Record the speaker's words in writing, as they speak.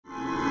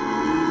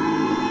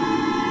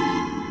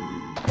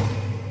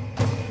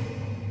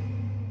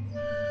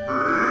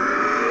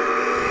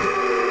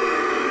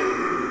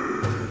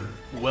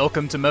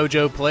Welcome to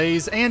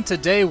MojoPlays, and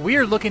today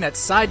we're looking at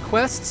side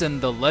quests in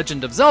The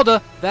Legend of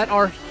Zelda that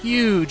are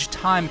huge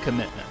time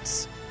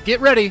commitments. Get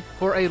ready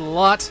for a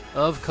lot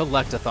of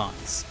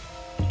collectathons.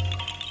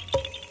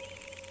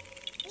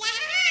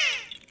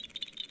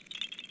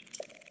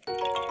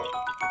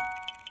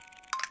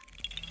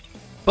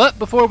 But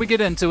before we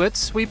get into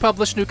it, we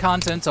publish new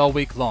content all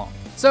week long,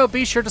 so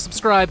be sure to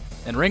subscribe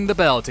and ring the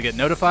bell to get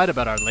notified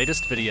about our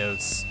latest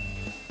videos.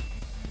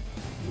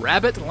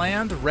 Rabbit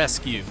Land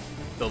Rescue: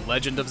 The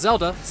Legend of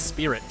Zelda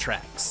Spirit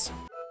Tracks.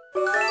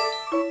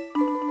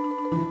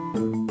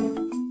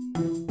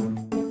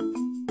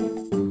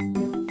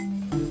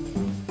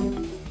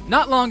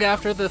 Not long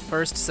after the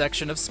first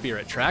section of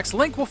Spirit Tracks,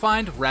 Link will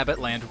find Rabbit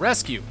Land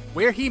Rescue,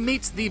 where he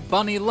meets the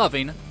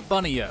bunny-loving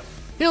Bunnyo.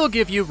 He'll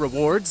give you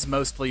rewards,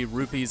 mostly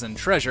rupees and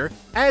treasure,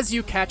 as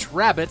you catch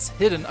rabbits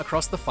hidden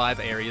across the 5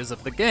 areas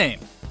of the game.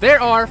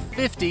 There are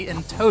 50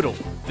 in total.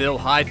 They'll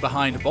hide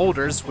behind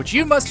boulders, which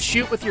you must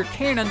shoot with your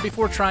cannon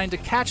before trying to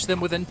catch them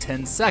within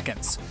 10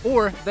 seconds,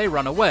 or they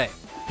run away.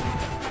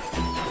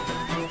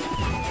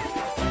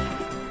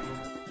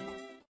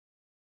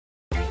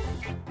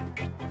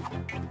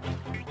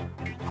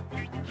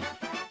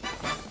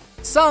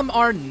 Some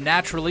are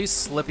naturally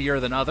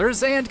slippier than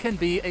others and can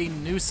be a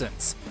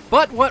nuisance.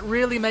 But what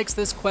really makes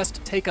this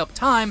quest take up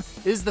time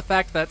is the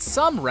fact that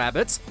some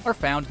rabbits are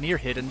found near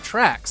hidden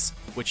tracks,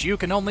 which you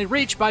can only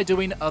reach by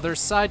doing other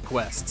side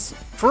quests.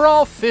 For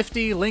all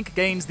 50, Link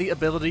gains the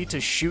ability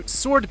to shoot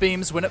sword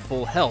beams when at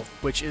full health,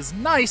 which is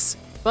nice,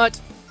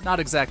 but not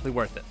exactly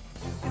worth it.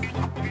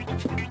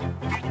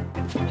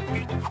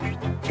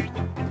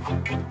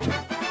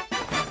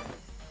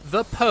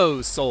 The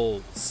Poe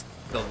Souls: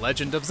 The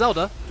Legend of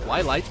Zelda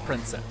Twilight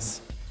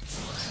Princess.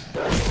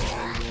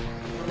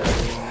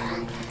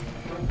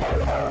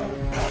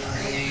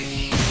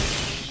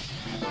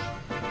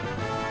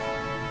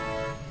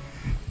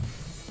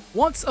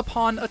 Once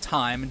upon a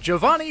time,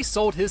 Giovanni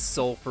sold his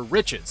soul for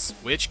riches,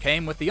 which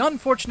came with the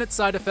unfortunate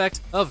side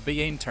effect of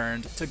being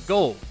turned to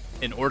gold.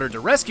 In order to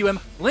rescue him,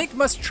 Link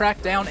must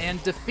track down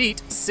and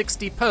defeat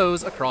 60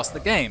 Poes across the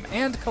game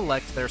and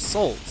collect their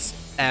souls.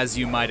 As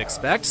you might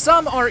expect,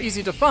 some are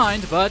easy to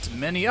find, but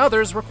many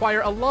others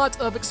require a lot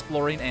of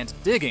exploring and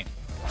digging.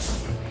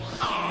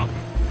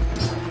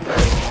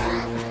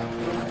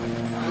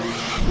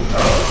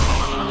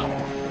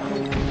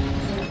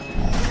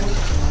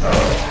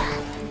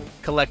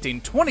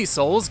 Collecting 20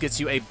 souls gets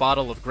you a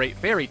bottle of Great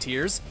Fairy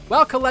Tears,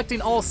 while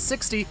collecting all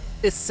 60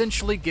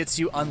 essentially gets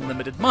you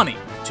unlimited money,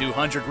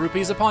 200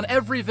 rupees upon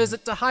every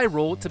visit to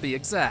Hyrule to be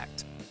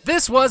exact.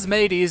 This was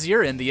made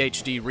easier in the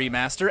HD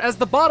remaster as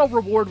the bottle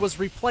reward was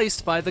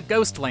replaced by the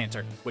Ghost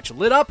Lantern, which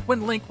lit up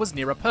when Link was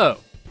near a Poe,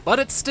 but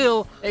it's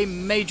still a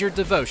major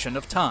devotion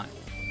of time.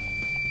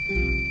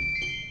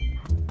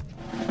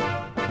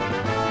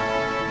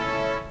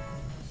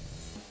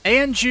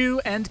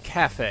 Anju and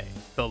Kafei: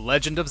 The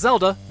Legend of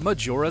Zelda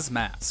Majora's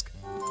Mask.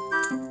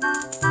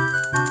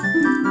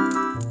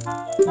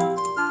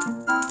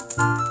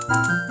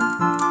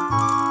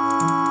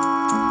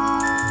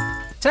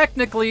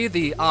 Technically,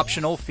 the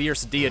optional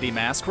Fierce Deity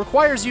Mask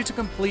requires you to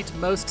complete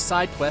most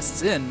side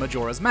quests in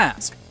Majora's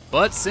Mask,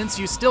 but since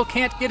you still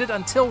can't get it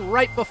until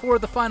right before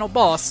the final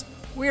boss,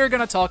 we're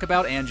gonna talk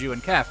about Anju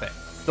and Kafei.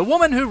 The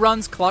woman who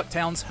runs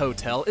Clocktown's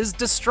hotel is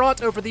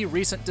distraught over the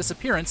recent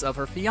disappearance of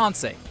her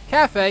fiancé,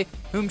 Kafei,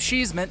 whom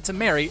she's meant to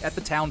marry at the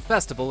town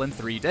festival in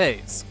 3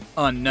 days.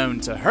 Unknown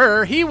to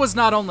her, he was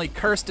not only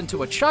cursed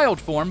into a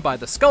child form by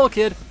the Skull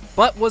Kid,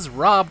 but was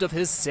robbed of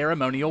his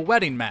ceremonial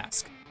wedding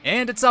mask.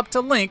 And it's up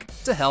to Link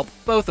to help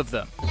both of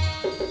them.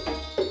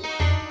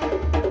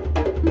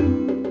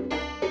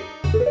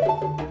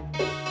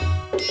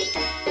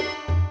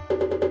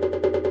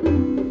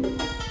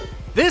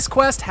 This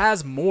quest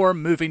has more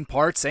moving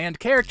parts and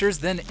characters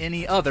than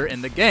any other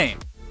in the game.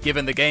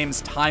 Given the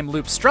game's time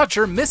loop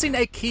structure, missing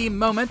a key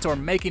moment or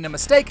making a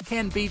mistake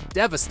can be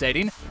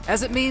devastating,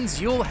 as it means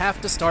you'll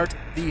have to start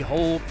the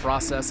whole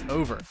process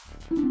over.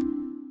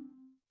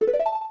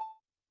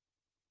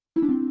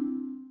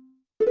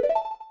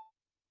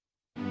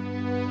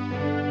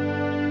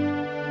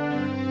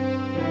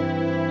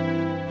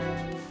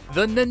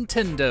 The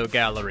Nintendo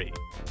Gallery: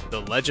 The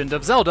Legend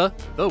of Zelda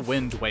The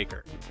Wind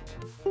Waker.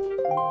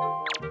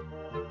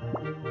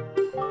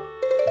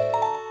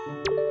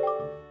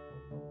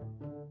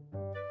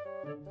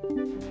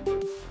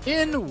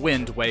 In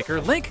Wind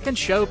Waker, Link can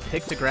show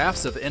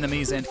pictographs of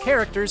enemies and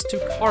characters to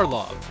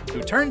Karlov,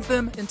 who turns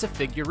them into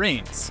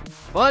figurines.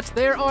 But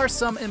there are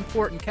some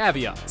important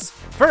caveats.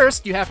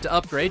 First, you have to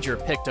upgrade your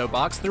Picto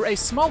Box through a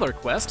smaller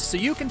quest so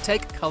you can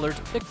take colored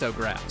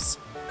pictographs.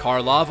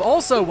 Karlov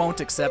also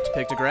won't accept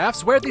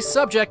pictographs where the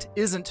subject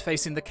isn't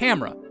facing the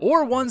camera,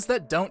 or ones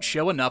that don't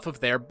show enough of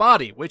their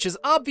body, which is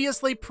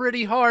obviously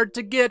pretty hard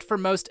to get for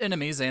most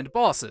enemies and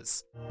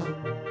bosses.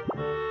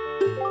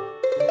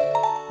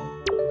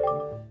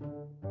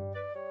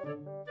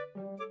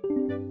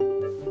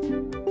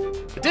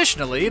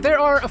 Additionally, there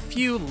are a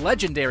few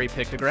legendary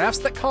pictographs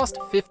that cost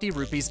 50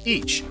 rupees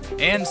each,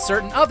 and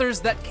certain others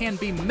that can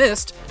be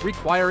missed,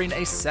 requiring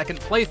a second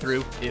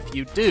playthrough if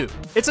you do.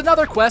 It's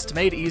another quest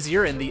made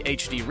easier in the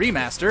HD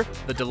remaster.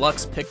 The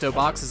deluxe Picto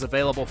Box is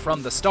available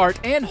from the start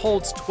and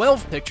holds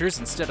 12 pictures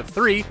instead of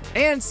 3,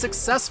 and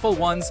successful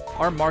ones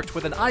are marked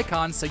with an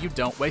icon so you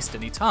don't waste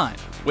any time.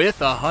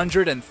 With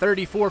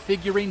 134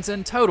 figurines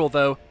in total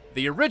though,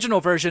 the original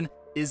version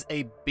is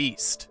a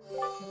beast.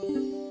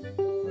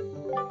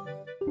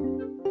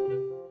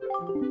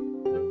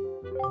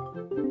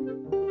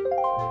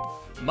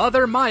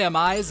 Mother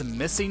Maiamai's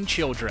Missing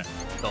Children,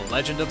 The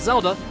Legend of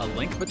Zelda: A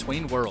Link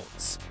Between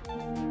Worlds.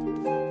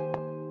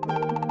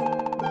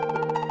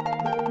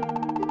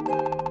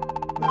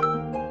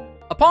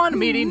 Upon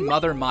meeting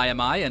Mother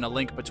Maiamai in A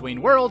Link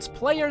Between Worlds,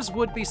 players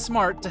would be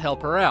smart to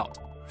help her out.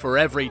 For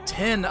every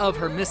 10 of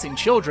her missing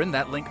children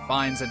that Link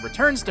finds and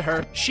returns to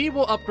her, she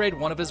will upgrade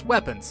one of his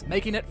weapons,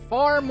 making it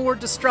far more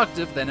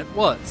destructive than it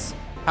was.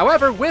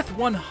 However, with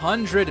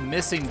 100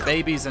 missing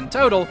babies in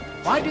total,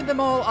 finding them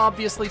all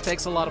obviously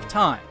takes a lot of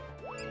time.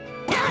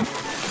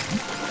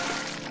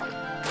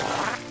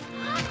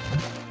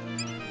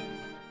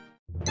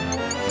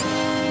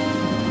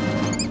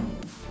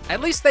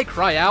 At least they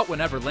cry out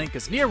whenever Link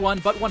is near one,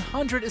 but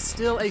 100 is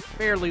still a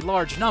fairly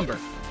large number,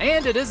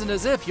 and it isn't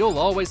as if you'll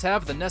always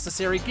have the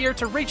necessary gear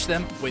to reach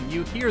them when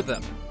you hear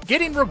them.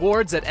 Getting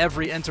rewards at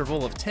every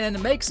interval of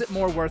 10 makes it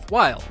more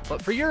worthwhile,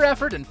 but for your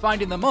effort in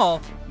finding them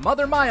all,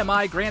 Mother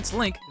Maiamai grants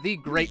Link the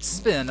Great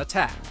Spin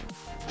attack.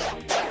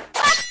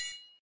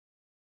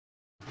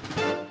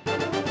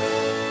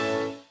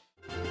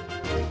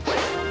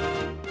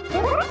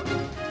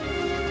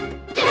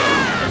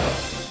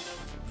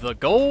 The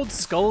Gold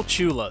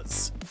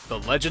Skulltulas, The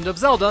Legend of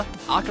Zelda: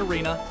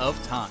 Ocarina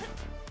of Time.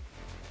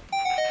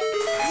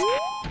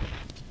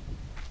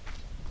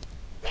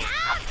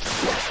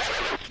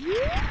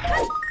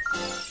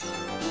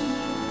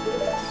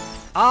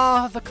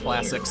 Ah, the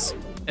classics.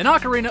 In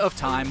Ocarina of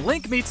Time,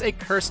 Link meets a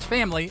cursed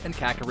family in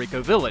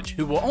Kakariko Village,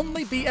 who will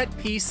only be at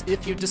peace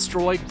if you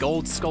destroy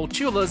Gold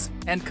Skulltulas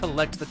and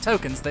collect the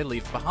tokens they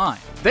leave behind.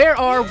 There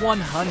are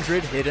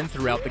 100 hidden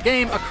throughout the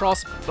game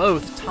across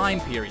both time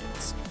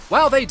periods.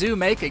 While they do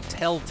make a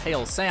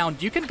telltale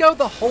sound, you can go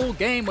the whole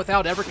game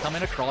without ever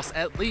coming across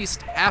at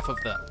least half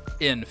of them.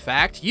 In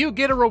fact, you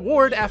get a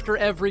reward after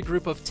every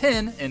group of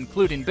 10,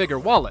 including bigger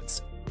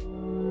wallets.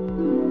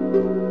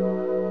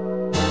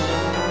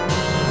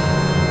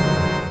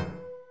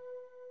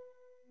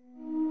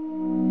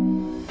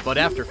 But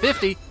after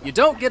 50, you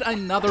don't get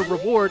another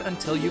reward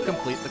until you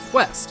complete the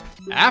quest.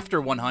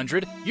 After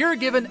 100, you're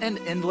given an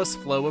endless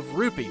flow of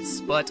rupees,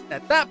 but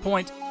at that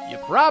point, you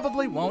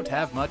probably won't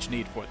have much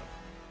need for them.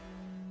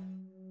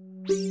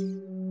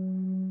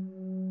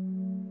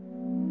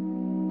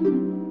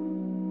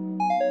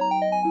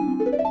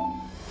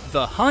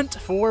 The Hunt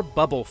for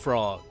Bubbul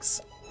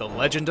Frogs, The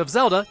Legend of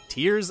Zelda: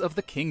 Tears of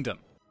the Kingdom.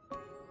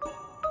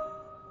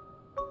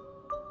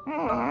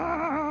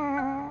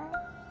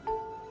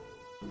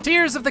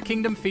 Tears of the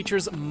Kingdom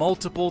features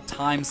multiple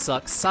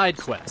time-suck side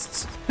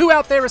quests. Who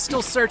out there is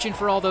still searching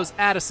for all those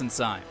Addison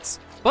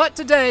signs? But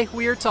today,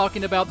 we are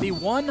talking about the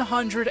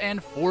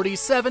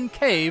 147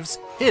 caves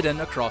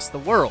hidden across the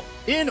world.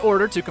 In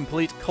order to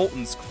complete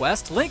Colton's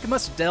quest, Link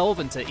must delve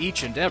into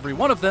each and every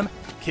one of them,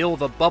 kill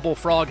the Bubbul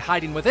Frog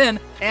hiding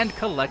within, and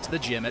collect the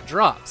gem it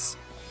drops.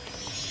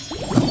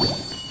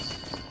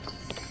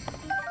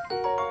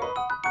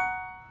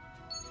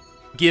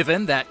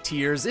 Given that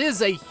Tears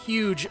is a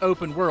huge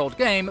open-world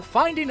game,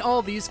 finding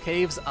all these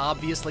caves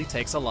obviously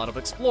takes a lot of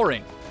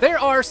exploring. There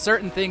are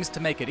certain things to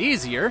make it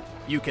easier.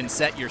 You can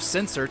set your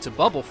sensor to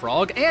Bubbul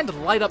Frog and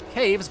light up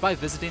caves by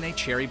visiting a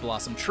cherry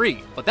blossom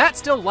tree, but that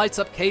still lights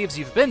up caves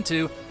you've been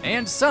to,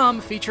 and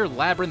some feature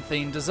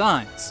labyrinthine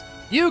designs.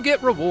 You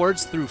get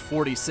rewards through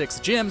 46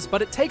 gems,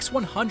 but it takes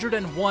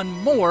 101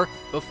 more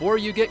before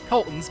you get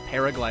Colton's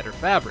paraglider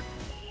fabric.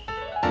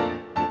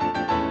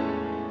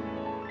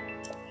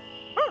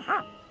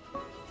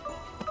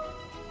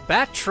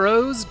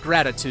 Batro's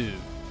Gratitude,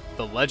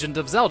 The Legend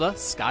of Zelda: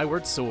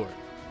 Skyward Sword.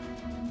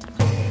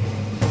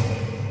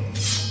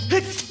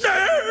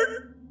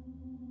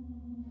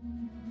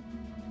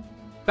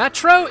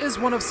 Batro is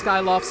one of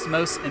Skyloft's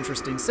most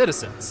interesting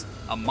citizens,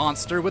 a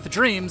monster with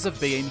dreams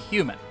of being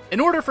human. In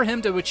order for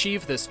him to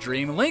achieve this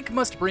dream, Link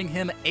must bring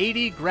him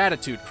 80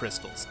 gratitude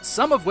crystals,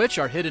 some of which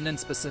are hidden in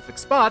specific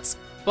spots,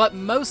 but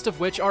most of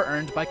which are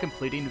earned by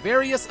completing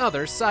various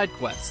other side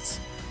quests.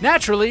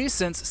 Naturally,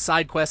 since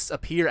side quests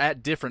appear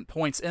at different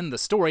points in the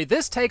story,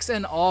 this takes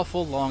an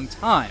awful long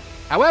time.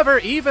 However,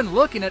 even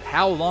looking at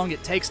how long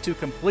it takes to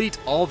complete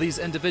all these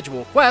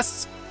individual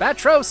quests,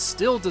 Batro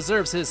still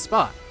deserves his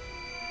spot.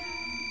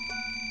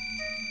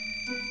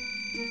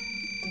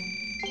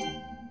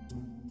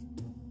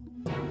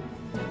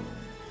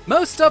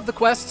 Most of the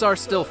quests are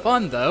still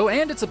fun though,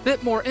 and it's a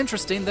bit more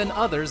interesting than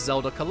other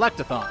Zelda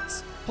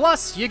collectathons.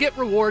 Plus, you get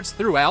rewards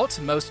throughout,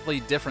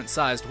 mostly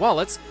different-sized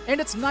wallets, and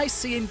it's nice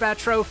seeing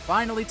Batro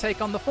finally take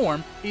on the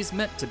form he's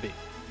meant to be.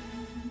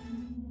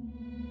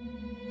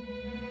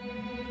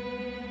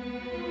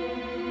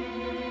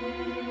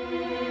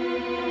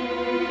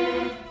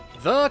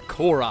 The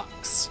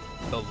Koroks,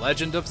 The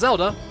Legend of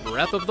Zelda,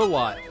 Breath of the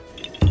Wild.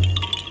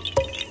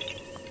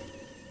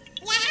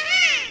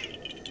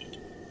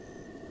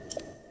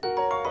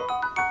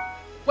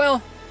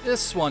 Well,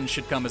 this one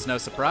should come as no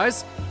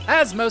surprise.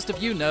 As most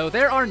of you know,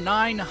 there are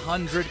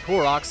 900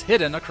 Koroks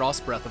hidden across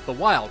Breath of the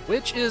Wild,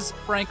 which is,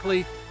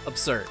 frankly,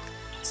 absurd.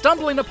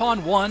 Stumbling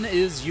upon one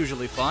is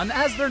usually fun,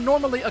 as they're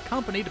normally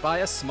accompanied by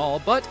a small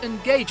but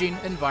engaging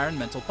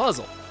environmental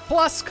puzzle.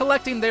 Plus,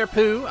 collecting their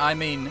poo,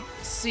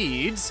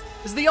 seeds,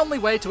 is the only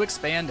way to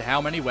expand how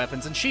many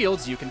weapons and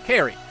shields you can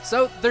carry,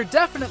 so they're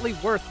definitely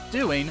worth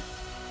doing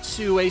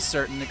to a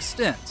certain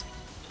extent.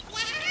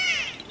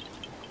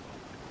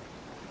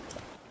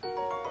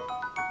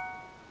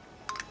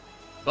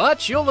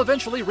 But you'll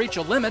eventually reach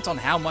a limit on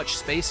how much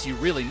space you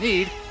really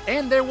need,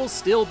 and there will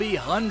still be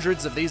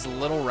hundreds of these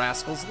little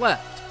rascals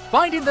left.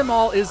 Finding them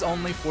all is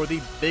only for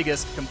the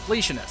biggest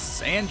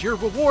completionists, and your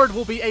reward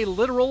will be a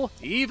literal,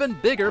 even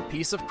bigger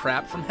piece of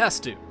crap from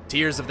Hestu.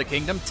 Tears of the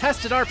Kingdom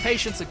tested our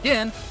patience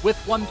again with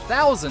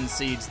 1,000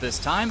 seeds this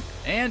time,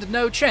 and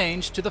no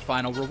change to the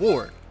final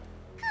reward.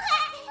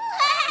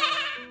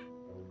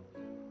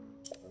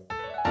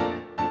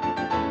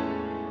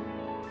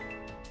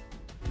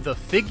 The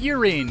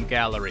Figurine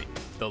Gallery,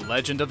 The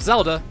Legend of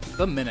Zelda,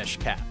 The Minish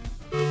Cap.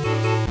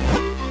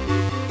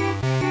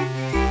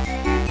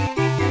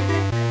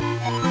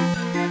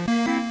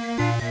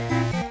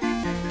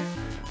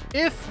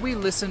 If we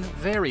listen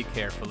very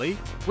carefully,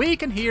 we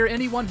can hear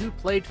anyone who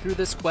played through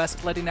this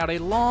quest letting out a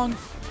long,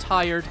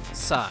 tired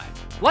sigh.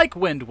 Like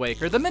Wind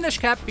Waker, the Minish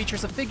Cap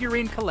features a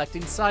figurine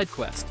collecting side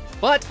quest,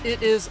 but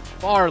it is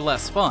far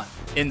less fun.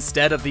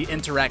 Instead of the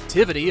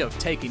interactivity of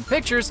taking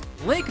pictures,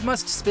 Link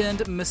must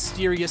spend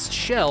mysterious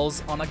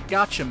shells on a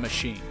gacha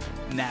machine.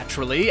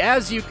 Naturally,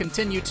 as you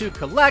continue to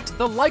collect,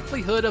 the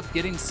likelihood of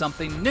getting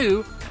something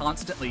new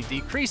constantly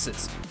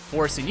decreases,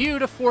 forcing you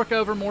to fork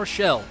over more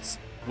shells,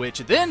 which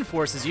then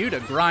forces you to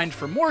grind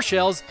for more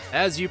shells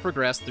as you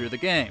progress through the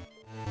game.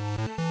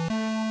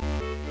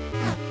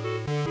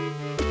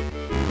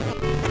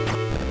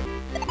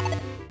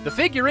 The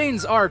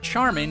figurines are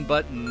charming,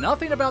 but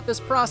nothing about this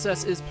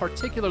process is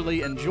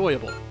particularly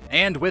enjoyable.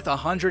 And with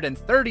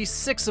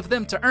 136 of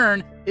them to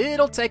earn,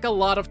 it'll take a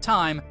lot of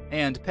time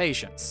and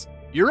patience.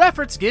 Your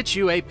efforts get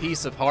you a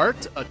piece of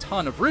heart, a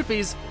ton of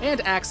rupees, and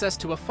access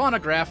to a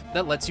phonograph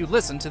that lets you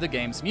listen to the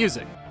game's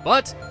music.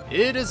 But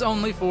it is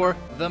only for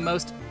the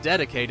most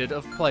dedicated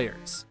of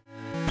players.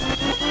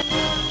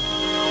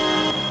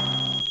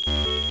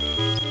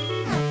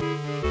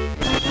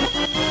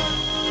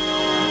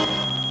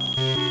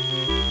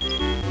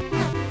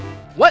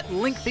 What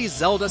lengthy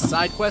Zelda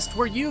side quest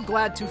were you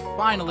glad to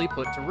finally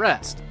put to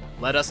rest?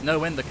 Let us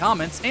know in the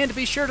comments, and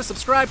be sure to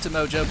subscribe to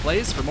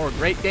MojoPlays for more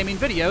great gaming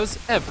videos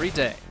every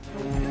day.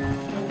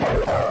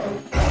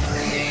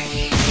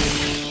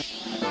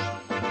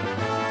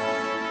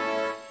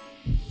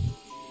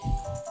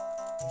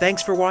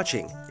 Thanks for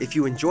watching. If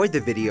you enjoyed the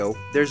video,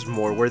 there's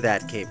more where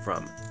that came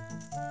from.